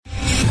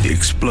The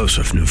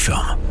explosive new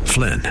film,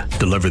 Flynn,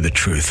 deliver the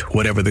truth,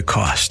 whatever the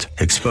cost,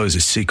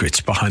 exposes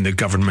secrets behind the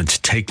government's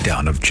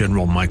takedown of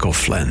General Michael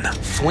Flynn.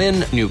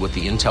 Flynn knew what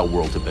the intel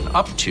world had been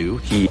up to.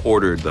 He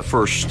ordered the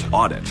first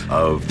audit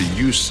of the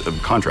use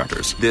of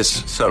contractors.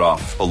 This set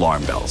off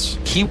alarm bells.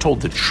 He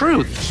told the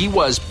truth. He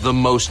was the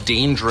most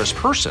dangerous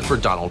person for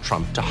Donald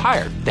Trump to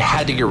hire. They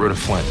had to get rid of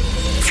Flynn.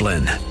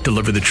 Flynn,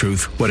 deliver the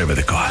truth, whatever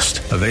the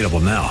cost. Available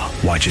now.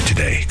 Watch it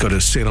today. Go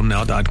to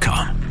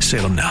salemnow.com.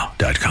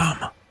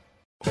 salemnow.com.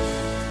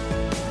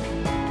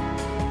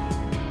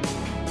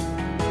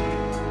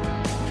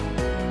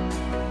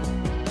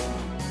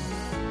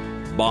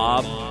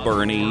 Bob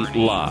Burney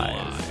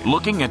Live.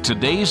 Looking at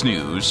today's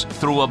news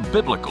through a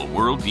biblical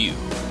worldview.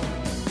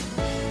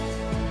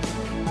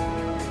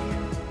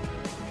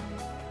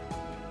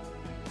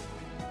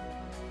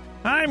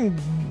 I'm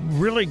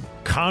really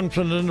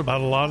confident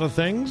about a lot of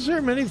things. There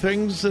are many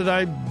things that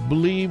I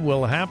believe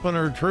will happen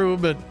or are true,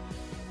 but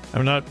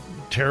I'm not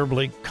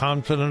terribly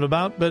confident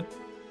about. But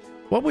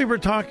what we were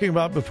talking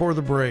about before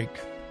the break,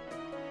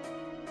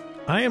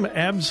 I am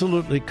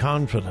absolutely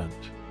confident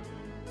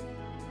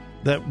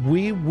that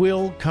we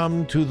will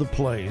come to the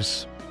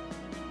place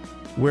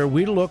where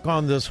we look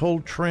on this whole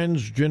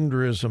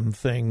transgenderism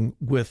thing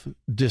with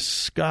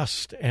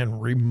disgust and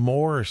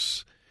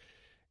remorse,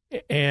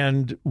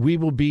 and we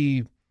will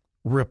be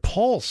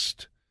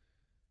repulsed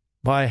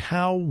by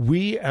how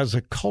we as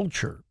a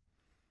culture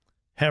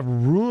have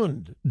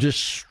ruined,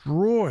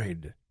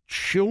 destroyed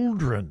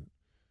children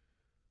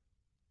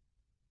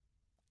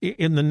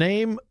in the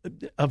name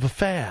of a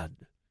fad,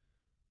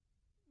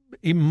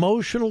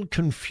 emotional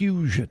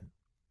confusion.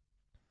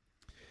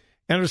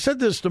 And I've said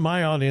this to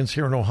my audience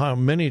here in Ohio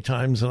many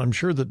times, and I'm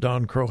sure that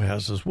Don Crow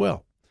has as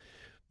well.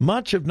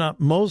 Much, if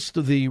not most,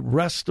 of the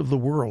rest of the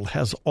world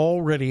has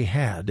already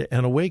had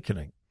an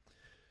awakening.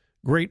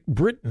 Great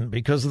Britain,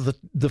 because of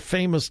the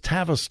famous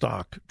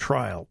Tavistock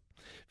trial.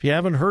 If you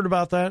haven't heard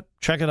about that,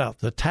 check it out.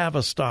 The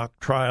Tavistock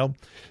trial,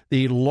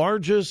 the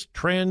largest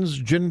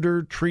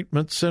transgender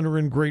treatment center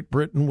in Great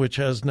Britain, which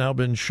has now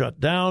been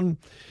shut down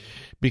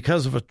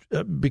because of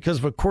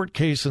a court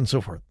case and so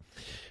forth.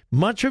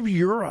 Much of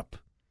Europe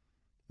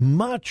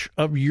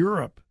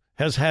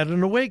has had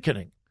an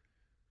awakening.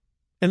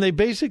 And they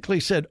basically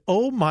said,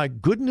 oh my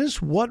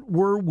goodness, what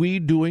were we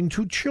doing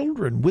to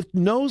children with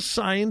no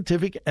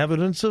scientific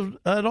evidence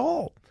at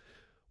all?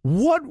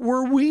 What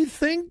were we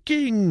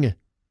thinking?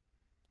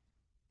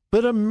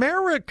 But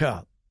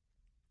America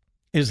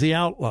is the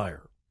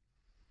outlier.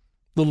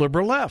 The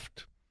liberal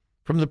left,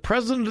 from the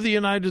President of the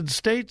United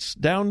States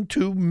down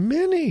to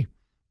many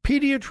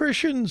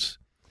pediatricians,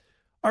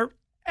 are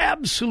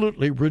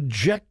absolutely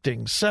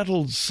rejecting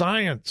settled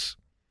science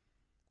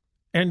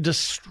and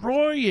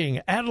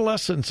destroying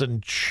adolescents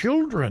and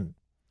children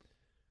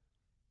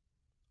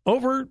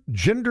over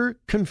gender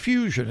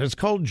confusion. It's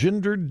called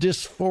gender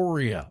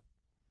dysphoria.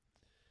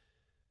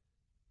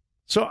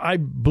 So I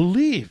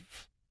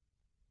believe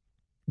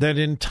that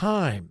in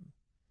time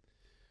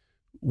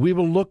we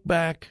will look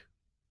back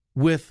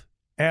with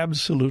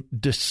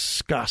absolute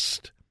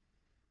disgust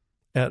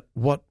at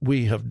what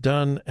we have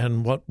done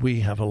and what we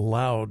have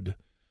allowed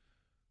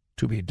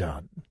to be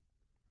done,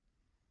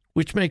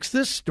 which makes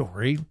this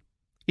story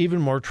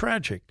even more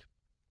tragic.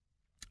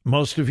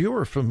 Most of you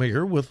are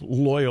familiar with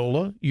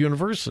Loyola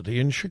University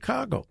in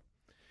Chicago.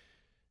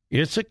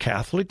 It's a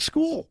Catholic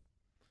school.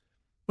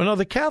 Well, now,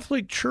 the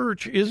Catholic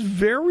Church is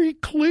very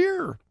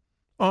clear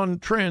on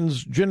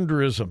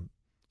transgenderism,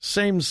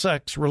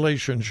 same-sex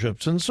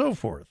relationships, and so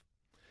forth.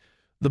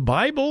 The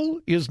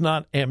Bible is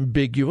not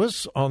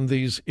ambiguous on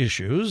these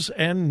issues,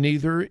 and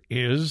neither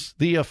is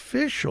the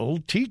official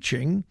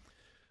teaching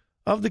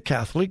of the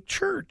Catholic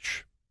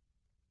Church.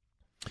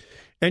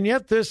 And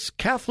yet this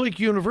Catholic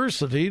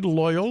university,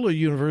 Loyola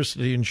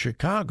University in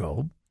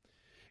Chicago,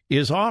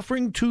 is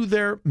offering to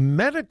their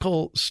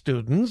medical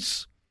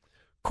students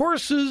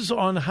courses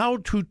on how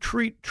to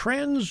treat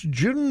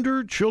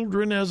transgender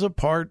children as a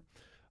part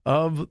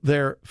of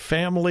their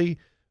family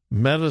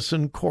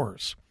medicine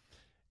course.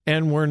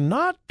 And we're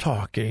not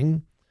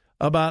talking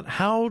about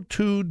how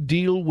to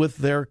deal with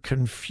their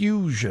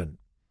confusion.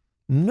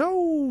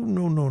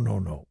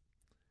 No.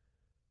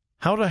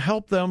 How to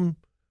help them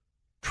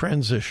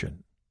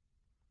transition.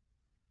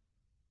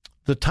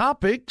 The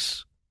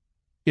topics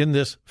in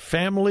this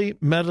family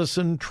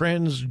medicine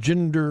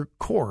transgender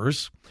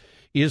course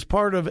is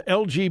part of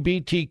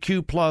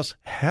LGBTQ plus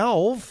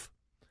health,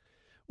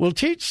 will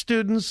teach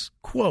students,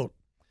 quote,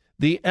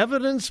 the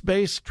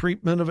evidence-based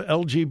treatment of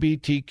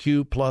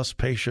LGBTQ plus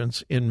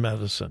patients in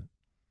medicine.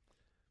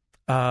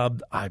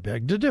 I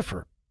beg to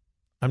differ.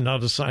 I'm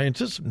not a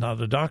scientist, I'm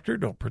not a doctor,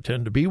 don't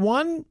pretend to be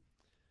one,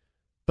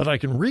 but I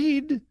can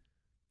read,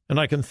 and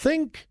I can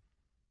think,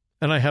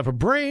 and I have a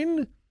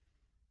brain,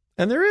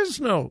 and there is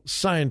no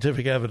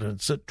scientific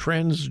evidence that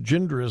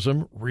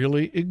transgenderism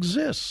really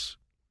exists.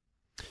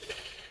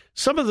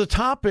 Some of the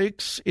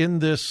topics in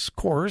this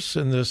course,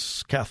 in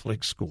this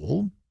Catholic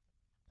school,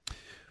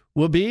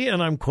 will be,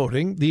 and I'm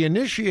quoting, the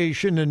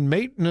initiation and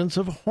maintenance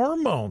of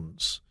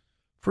hormones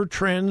for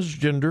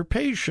transgender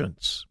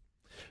patients,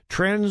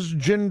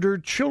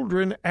 transgender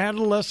children,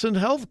 adolescent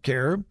health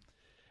care,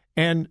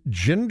 and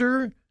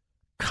gender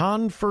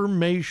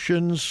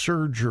confirmation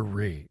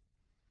surgery,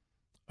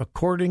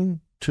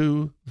 according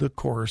to the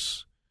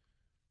course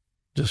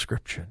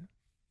description.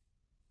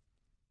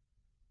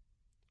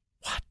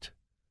 What?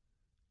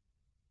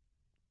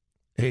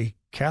 A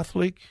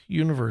Catholic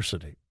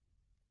university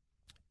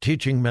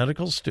teaching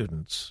medical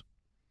students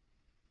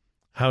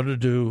how to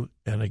do,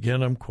 and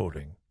again I'm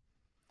quoting,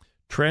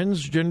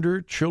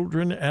 transgender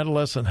children,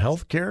 adolescent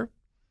health care,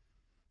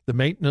 the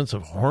maintenance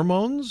of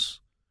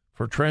hormones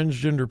for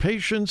transgender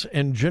patients,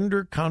 and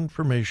gender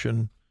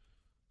confirmation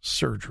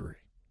surgery.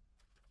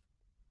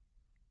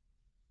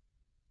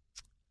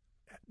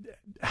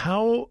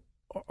 How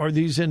are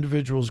these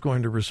individuals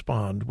going to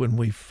respond when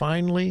we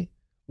finally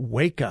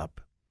wake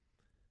up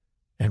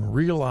and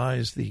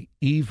realize the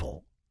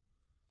evil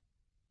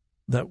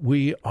that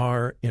we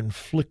are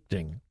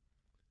inflicting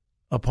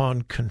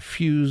upon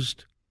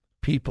confused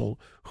people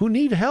who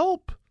need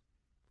help?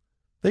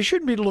 They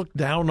shouldn't be looked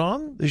down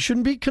on. They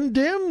shouldn't be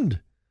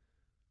condemned.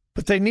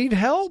 But they need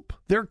help.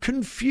 They're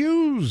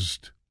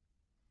confused.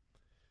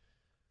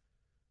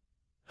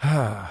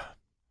 And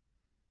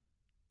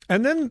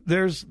then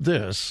there's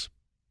this,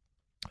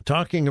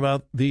 talking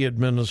about the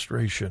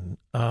administration.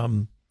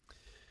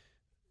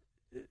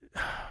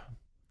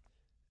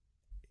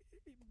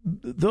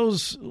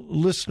 Those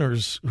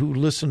listeners who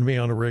listen to me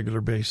on a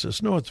regular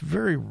basis know it's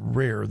very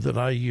rare that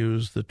I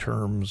use the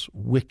terms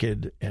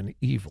wicked and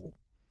evil.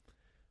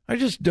 I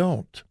just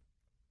don't.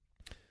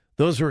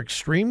 Those are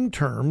extreme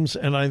terms,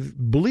 and I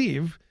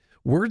believe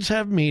words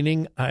have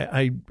meaning.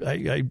 I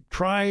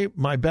try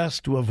my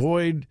best to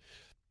avoid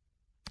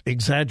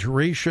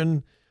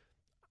exaggeration.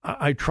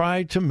 I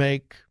try to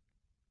make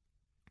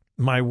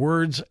my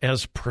words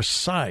as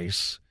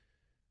precise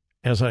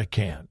as I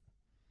can.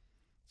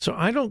 So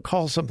I don't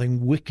call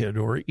something wicked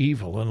or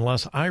evil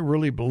unless I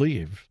really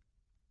believe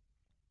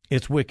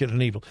it's wicked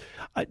and evil.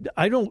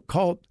 I don't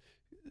call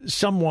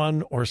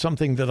someone or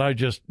something that I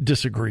just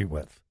disagree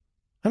with.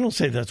 I don't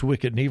say that's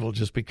wicked and evil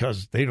just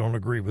because they don't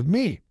agree with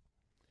me.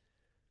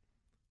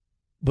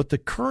 But the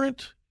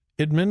current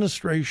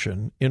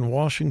administration in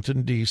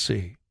Washington,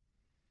 D.C.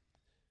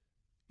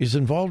 is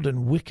involved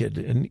in wicked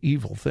and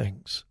evil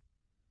things.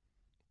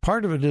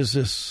 Part of it is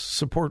this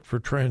support for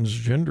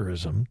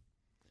transgenderism.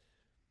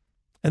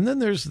 And then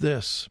there's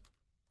this.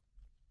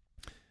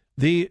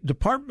 The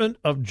Department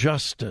of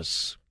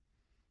Justice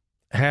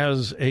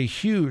has a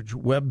huge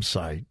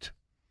website,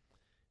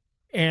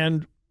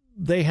 and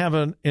they have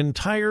an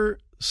entire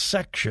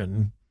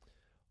section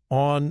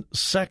on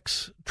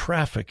sex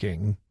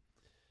trafficking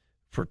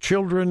for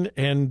children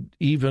and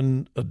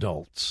even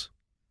adults.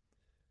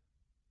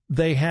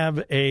 They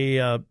have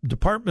a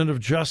Department of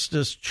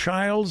Justice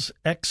Child's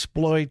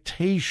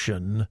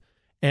Exploitation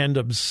and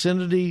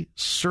Obscenity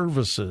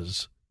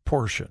Services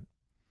portion.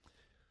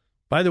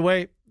 By the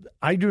way,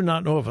 I do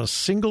not know of a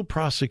single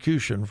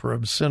prosecution for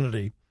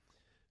obscenity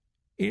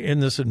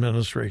in this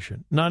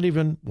administration. Not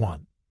even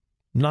one.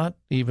 Not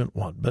even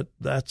one. But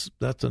that's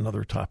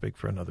another topic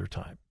for another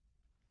time.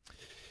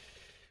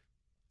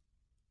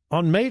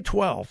 On May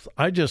 12th,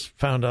 I just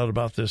found out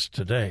about this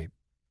today,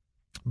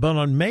 but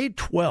on May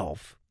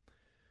 12th,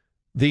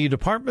 the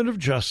Department of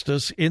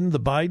Justice in the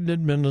Biden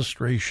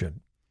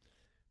administration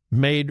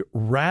made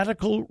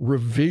radical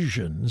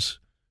revisions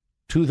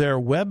to their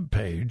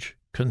webpage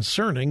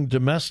concerning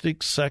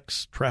domestic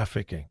sex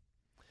trafficking.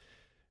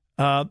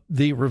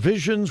 The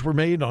revisions were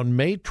made on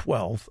May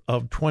 12th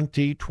of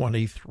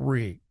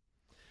 2023.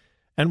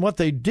 And what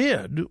they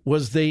did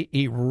was they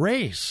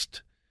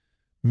erased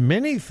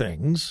many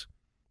things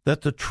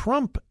that the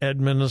Trump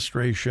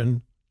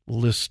administration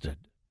listed.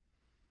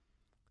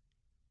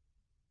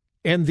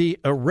 And the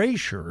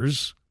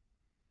erasures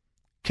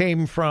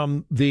came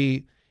from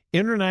the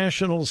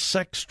International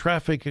Sex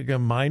Trafficking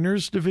of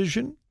Minors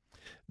Division,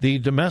 the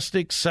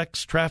Domestic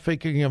Sex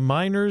Trafficking of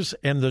Minors,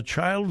 and the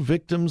Child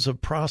Victims of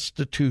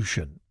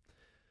Prostitution.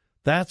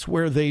 That's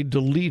where they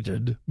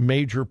deleted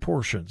major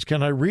portions.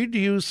 Can I read to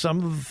you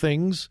some of the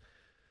things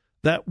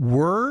that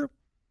were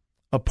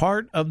a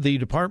part of the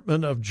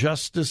Department of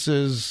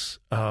Justice's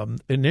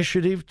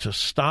initiative to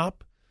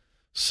stop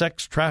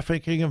sex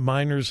trafficking of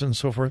minors and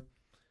so forth?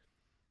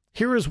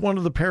 Here is one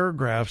of the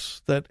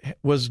paragraphs that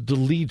was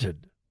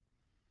deleted.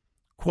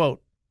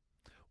 Quote,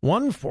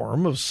 "One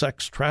form of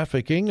sex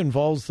trafficking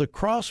involves the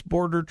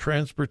cross-border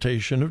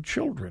transportation of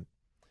children.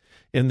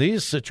 In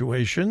these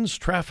situations,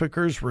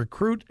 traffickers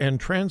recruit and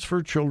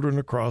transfer children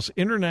across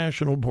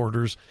international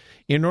borders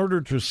in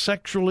order to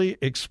sexually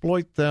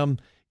exploit them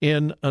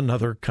in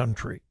another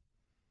country."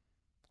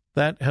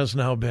 That has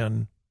now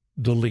been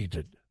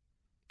deleted.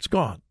 It's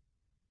gone.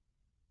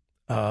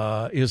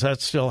 Is that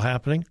still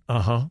happening?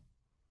 Uh-huh.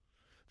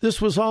 This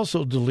was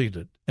also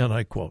deleted, and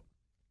I quote,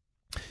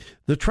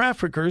 "The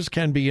traffickers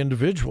can be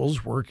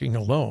individuals working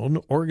alone,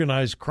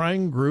 organized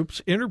crime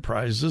groups,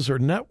 enterprises, or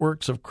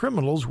networks of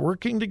criminals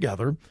working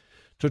together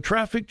to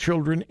traffic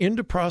children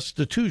into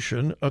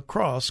prostitution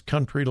across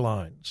country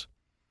lines.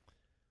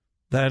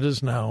 That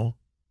is now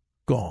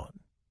gone.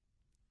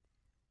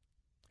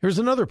 Here's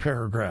another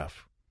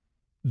paragraph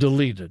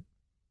deleted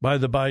by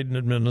the Biden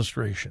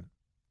administration.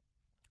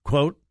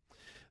 Quote,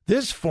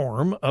 "This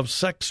form of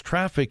sex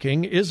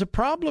trafficking is a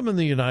problem in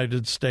the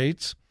United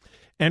States,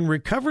 and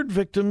recovered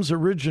victims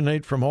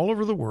originate from all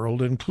over the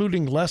world,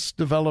 including less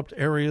developed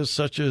areas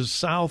such as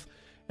South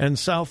and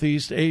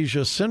Southeast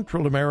Asia,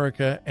 Central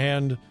America,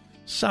 and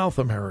South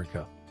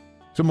America.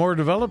 To more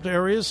developed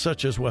areas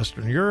such as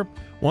Western Europe,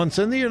 once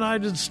in the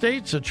United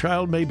States, a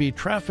child may be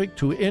trafficked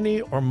to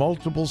any or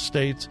multiple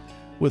states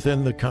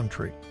within the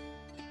country."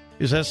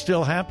 Is that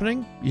still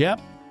happening? Yep.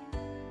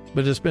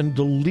 But it's been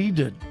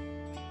deleted.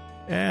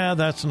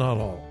 That's not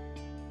all.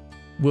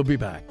 We'll be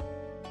back.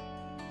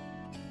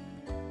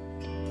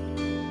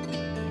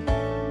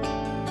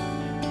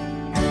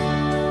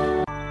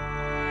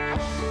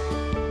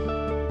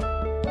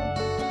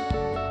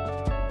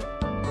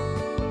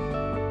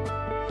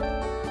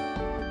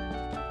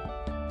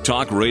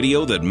 Talk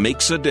radio that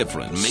makes a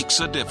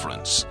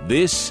difference.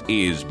 This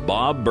is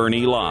Bob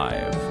Burney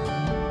Live.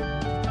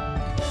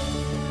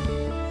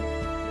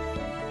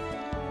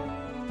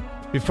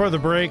 Before the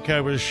break,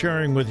 I was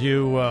sharing with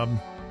you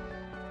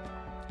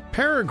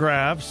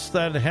paragraphs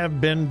that have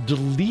been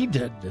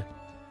deleted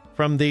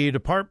from the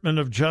Department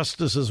of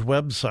Justice's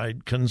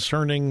website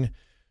concerning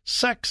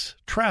sex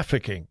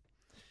trafficking.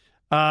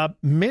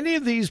 Many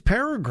of these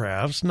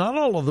paragraphs, not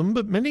all of them,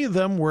 but many of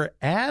them were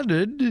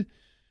added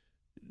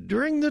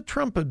during the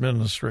Trump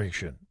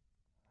administration.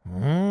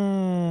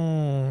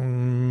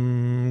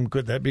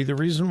 Could that be the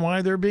reason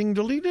why they're being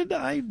deleted?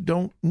 I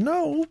don't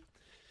know.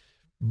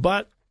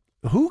 But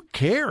who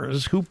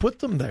cares who put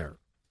them there?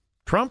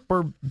 Trump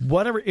or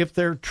whatever. If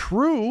they're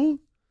true,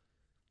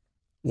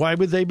 why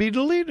would they be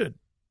deleted?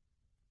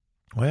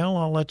 Well,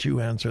 I'll let you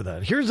answer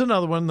that. Here's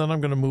another one, then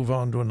I'm going to move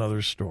on to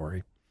another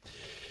story.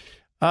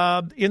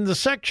 In the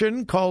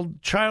section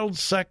called Child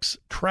Sex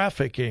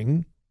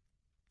Trafficking,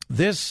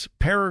 this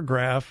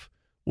paragraph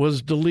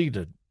was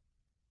deleted,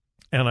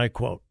 and I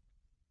quote,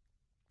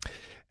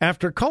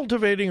 "After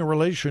cultivating a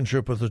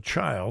relationship with a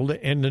child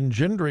and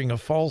engendering a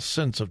false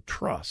sense of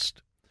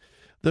trust,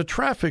 the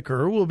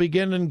trafficker will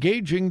begin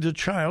engaging the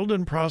child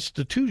in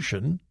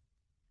prostitution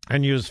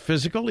and use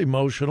physical,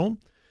 emotional,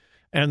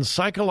 and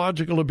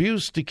psychological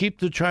abuse to keep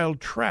the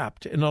child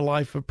trapped in a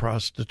life of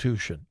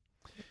prostitution.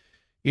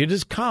 It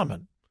is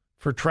common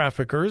for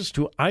traffickers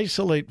to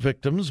isolate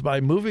victims by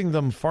moving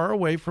them far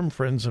away from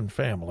friends and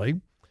family,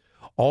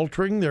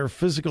 altering their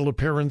physical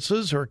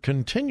appearances, or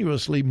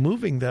continuously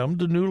moving them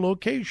to new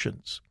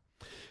locations.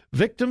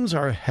 Victims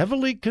are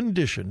heavily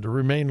conditioned to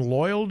remain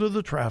loyal to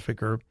the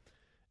trafficker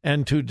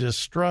and to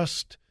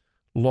distrust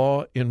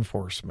law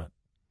enforcement."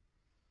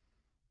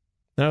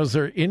 Now, is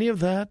there any of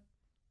that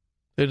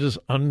is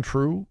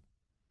untrue?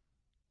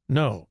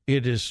 No,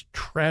 it is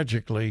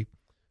tragically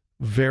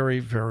very,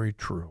 very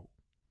true.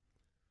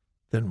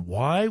 Then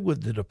why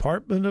would the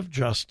Department of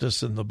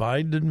Justice and the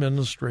Biden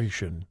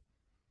administration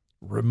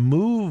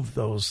remove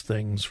those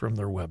things from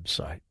their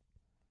website?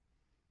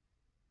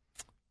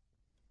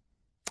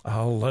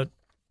 I'll let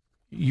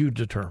you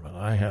determine.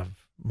 I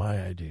have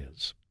my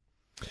ideas.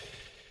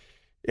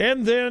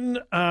 And then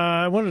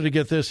I wanted to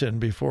get this in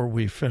before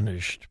we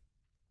finished.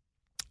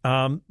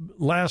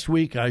 Last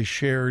week I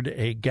shared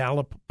a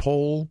Gallup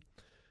poll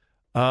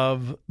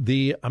of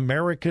the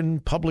American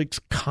public's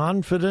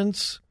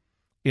confidence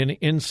in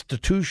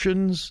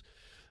institutions,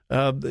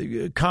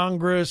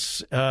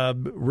 Congress,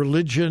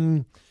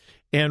 religion,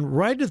 and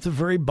right at the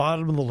very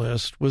bottom of the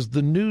list was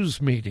the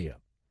news media.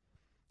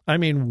 I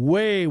mean,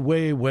 way,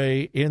 way,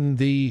 way in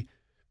the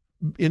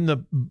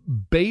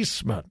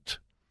basement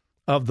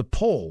of the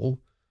poll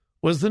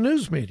was the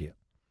news media.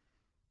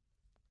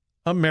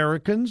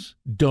 Americans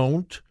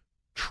don't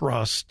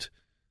trust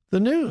the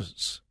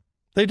news.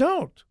 They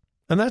don't.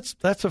 And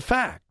that's a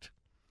fact.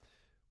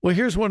 Well,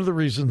 here's one of the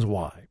reasons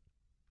why.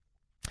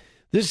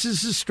 This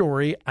is a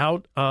story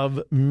out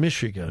of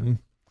Michigan.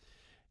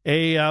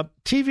 A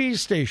TV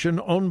station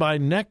owned by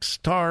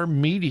Nexstar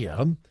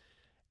Media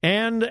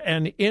and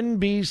an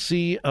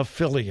NBC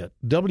affiliate,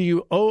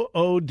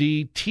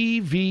 WOOD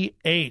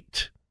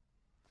TV8.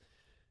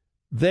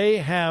 They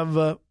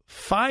have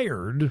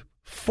fired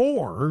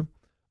 4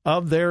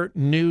 of their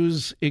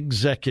news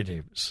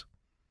executives.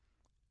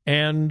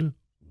 And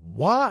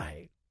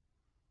why?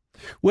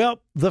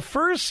 Well, the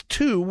first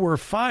 2 were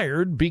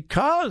fired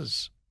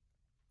because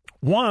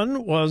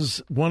one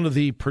was one of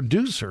the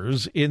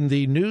producers in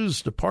the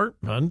news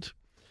department,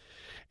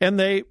 and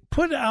they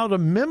put out a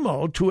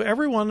memo to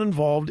everyone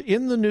involved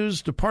in the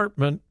news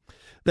department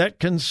that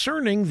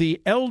concerning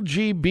the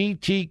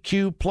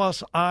LGBTQ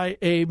plus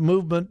IA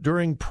movement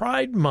during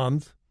Pride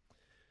Month,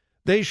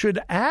 they should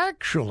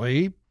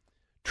actually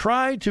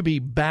try to be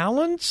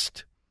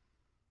balanced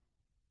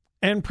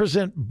and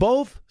present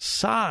both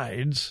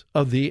sides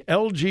of the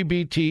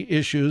LGBT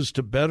issues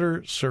to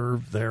better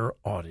serve their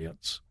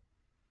audience.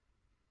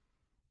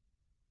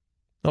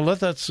 Now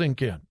let that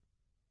sink in.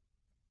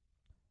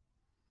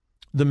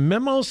 The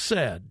memo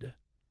said,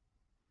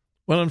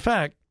 well, in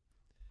fact,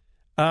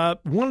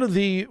 One of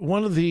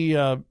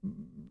the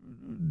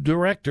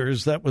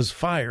directors that was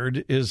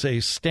fired is a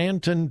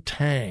Stanton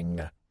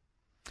Tang.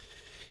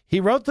 He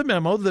wrote the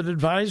memo that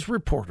advised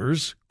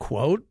reporters,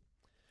 quote,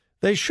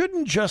 they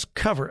shouldn't just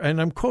cover,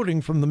 and I'm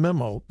quoting from the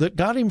memo that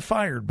got him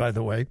fired, by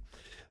the way,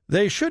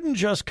 they shouldn't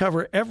just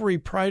cover every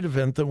Pride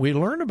event that we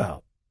learn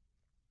about.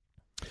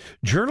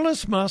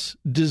 Journalists must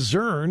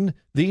discern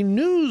the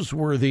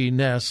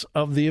newsworthiness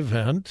of the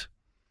event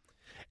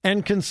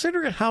and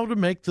consider how to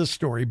make the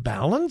story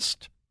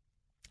balanced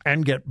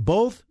and get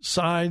both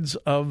sides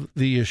of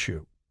the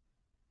issue.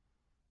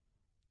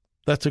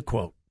 That's a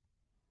quote.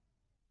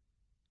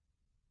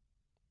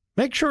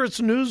 Make sure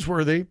it's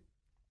newsworthy.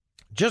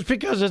 Just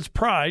because it's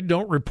Pride,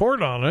 don't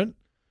report on it.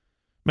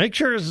 Make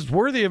sure it's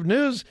worthy of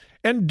news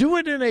and do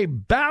it in a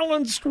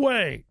balanced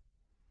way.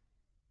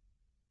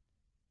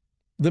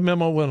 The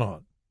memo went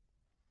on.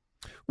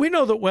 We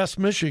know that West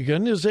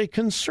Michigan is a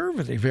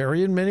conservative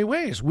area in many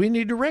ways. We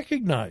need to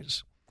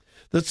recognize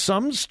that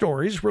some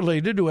stories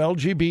related to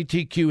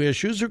LGBTQ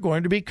issues are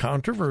going to be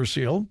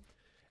controversial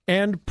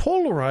and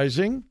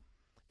polarizing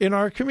in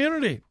our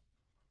community.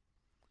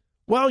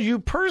 While you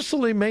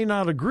personally may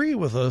not agree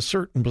with a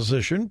certain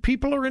position,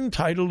 people are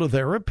entitled to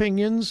their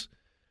opinions,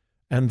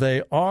 and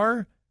they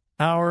are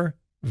our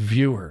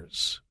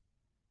viewers.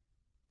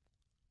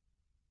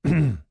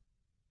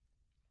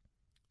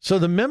 So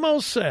the memo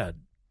said,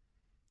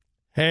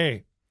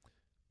 hey,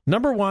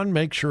 number one,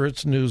 make sure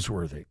it's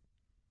newsworthy.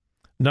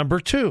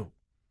 Number two,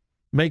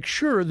 make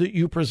sure that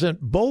you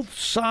present both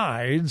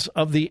sides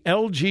of the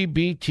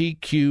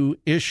LGBTQ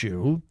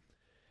issue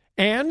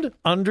and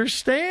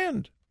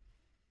understand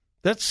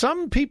that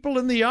some people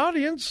in the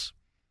audience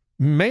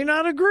may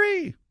not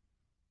agree.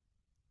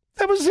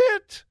 That was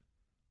it.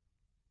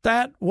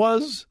 That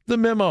was the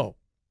memo.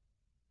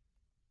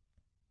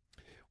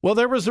 Well,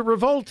 there was a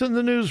revolt in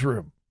the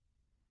newsroom.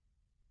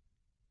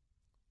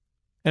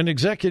 An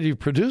executive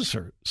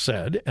producer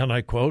said, and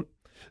I quote,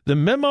 the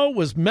memo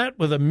was met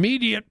with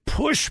immediate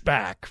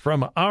pushback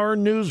from our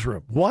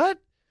newsroom. What?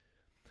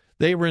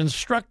 They were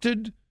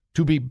instructed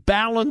to be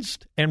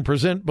balanced and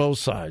present both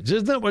sides.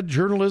 Isn't that what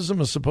journalism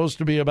is supposed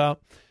to be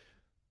about?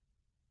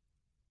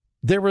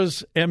 There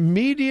was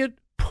immediate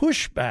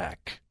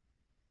pushback.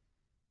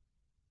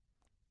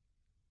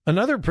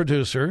 Another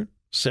producer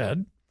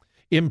said,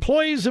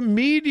 employees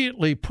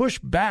immediately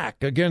pushed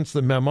back against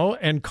the memo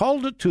and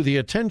called it to the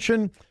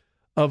attention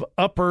of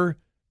upper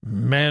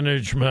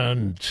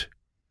management.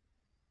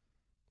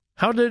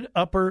 How did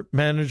upper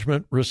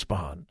management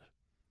respond?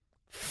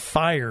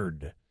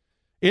 Fired.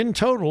 In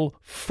total,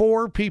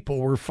 4 people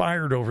were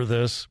fired over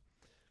this.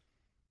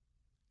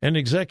 An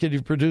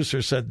executive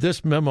producer said,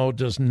 this memo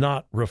does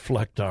not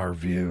reflect our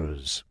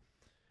views.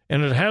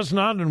 And it has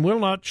not and will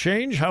not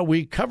change how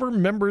we cover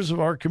members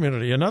of our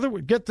community. In other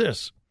words, get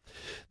this.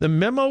 The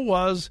memo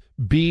was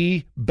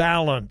be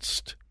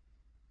balanced.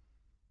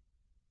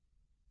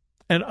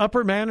 And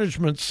upper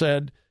management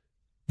said,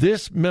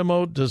 this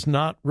memo does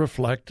not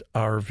reflect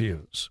our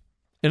views.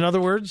 In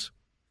other words,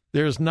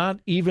 there's not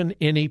even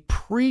any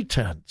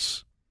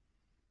pretense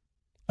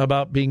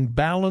about being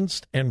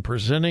balanced and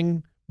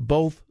presenting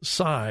both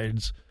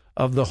sides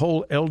of the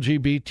whole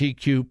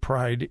LGBTQ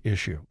pride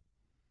issue.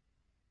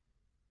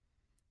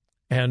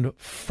 And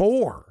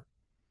 4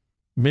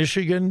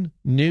 Michigan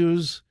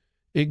news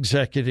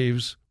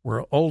executives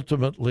were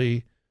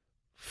ultimately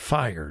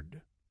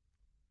fired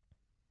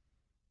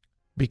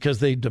because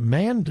they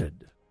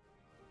demanded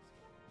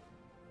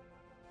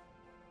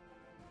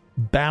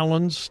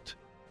balanced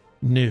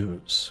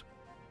news.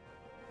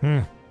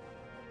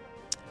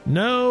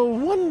 No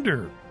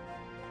wonder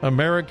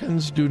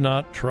Americans do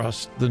not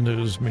trust the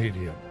news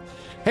media.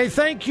 Hey,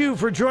 thank you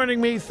for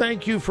joining me.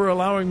 Thank you for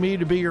allowing me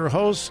to be your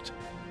host.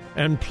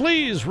 And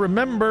please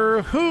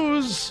remember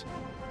whose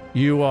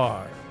you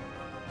are.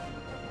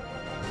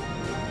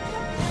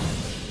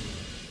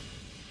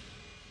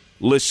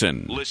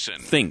 Listen.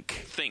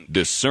 Think.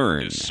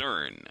 Discern.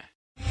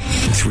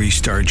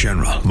 3-star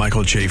General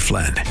Michael J.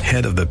 Flynn,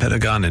 head of the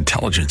Pentagon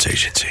Intelligence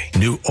Agency,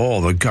 knew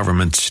all the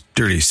government's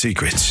dirty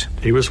secrets.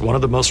 He was one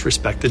of the most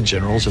respected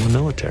generals in the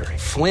military.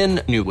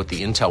 Flynn knew what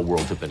the intel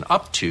world had been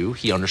up to.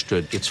 He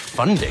understood its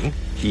funding.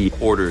 He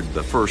ordered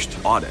the first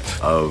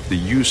audit of the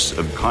use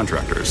of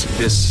contractors.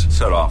 This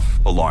set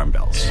off alarm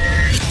bells.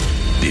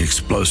 The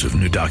explosive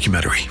new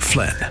documentary,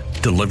 Flynn,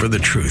 Deliver the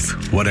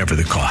Truth, Whatever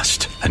the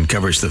Cost,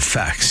 uncovers the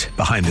facts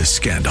behind this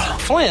scandal.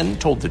 Flynn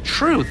told the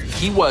truth.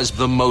 He was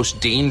the most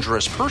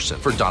dangerous person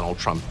for Donald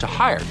Trump to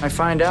hire. I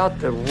find out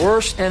the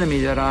worst enemy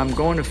that I'm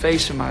going to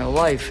face in my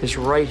life is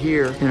right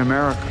here in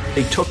America.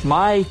 They took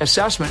my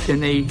assessment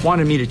and they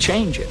wanted me to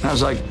change it. And I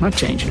was like, I'm not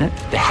changing it.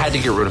 They had to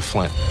get rid of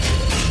Flynn.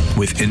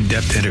 With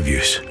in-depth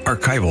interviews,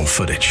 archival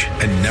footage,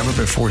 and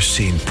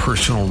never-before-seen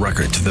personal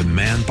records of the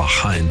man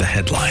behind the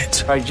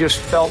headlines. I just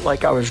felt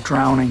like I was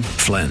drowning.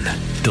 Flynn,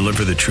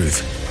 Deliver the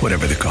Truth,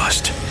 Whatever the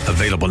Cost.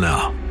 Available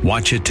now.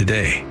 Watch it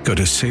today. Go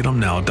to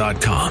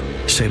salemnow.com.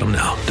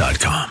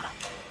 salemnow.com.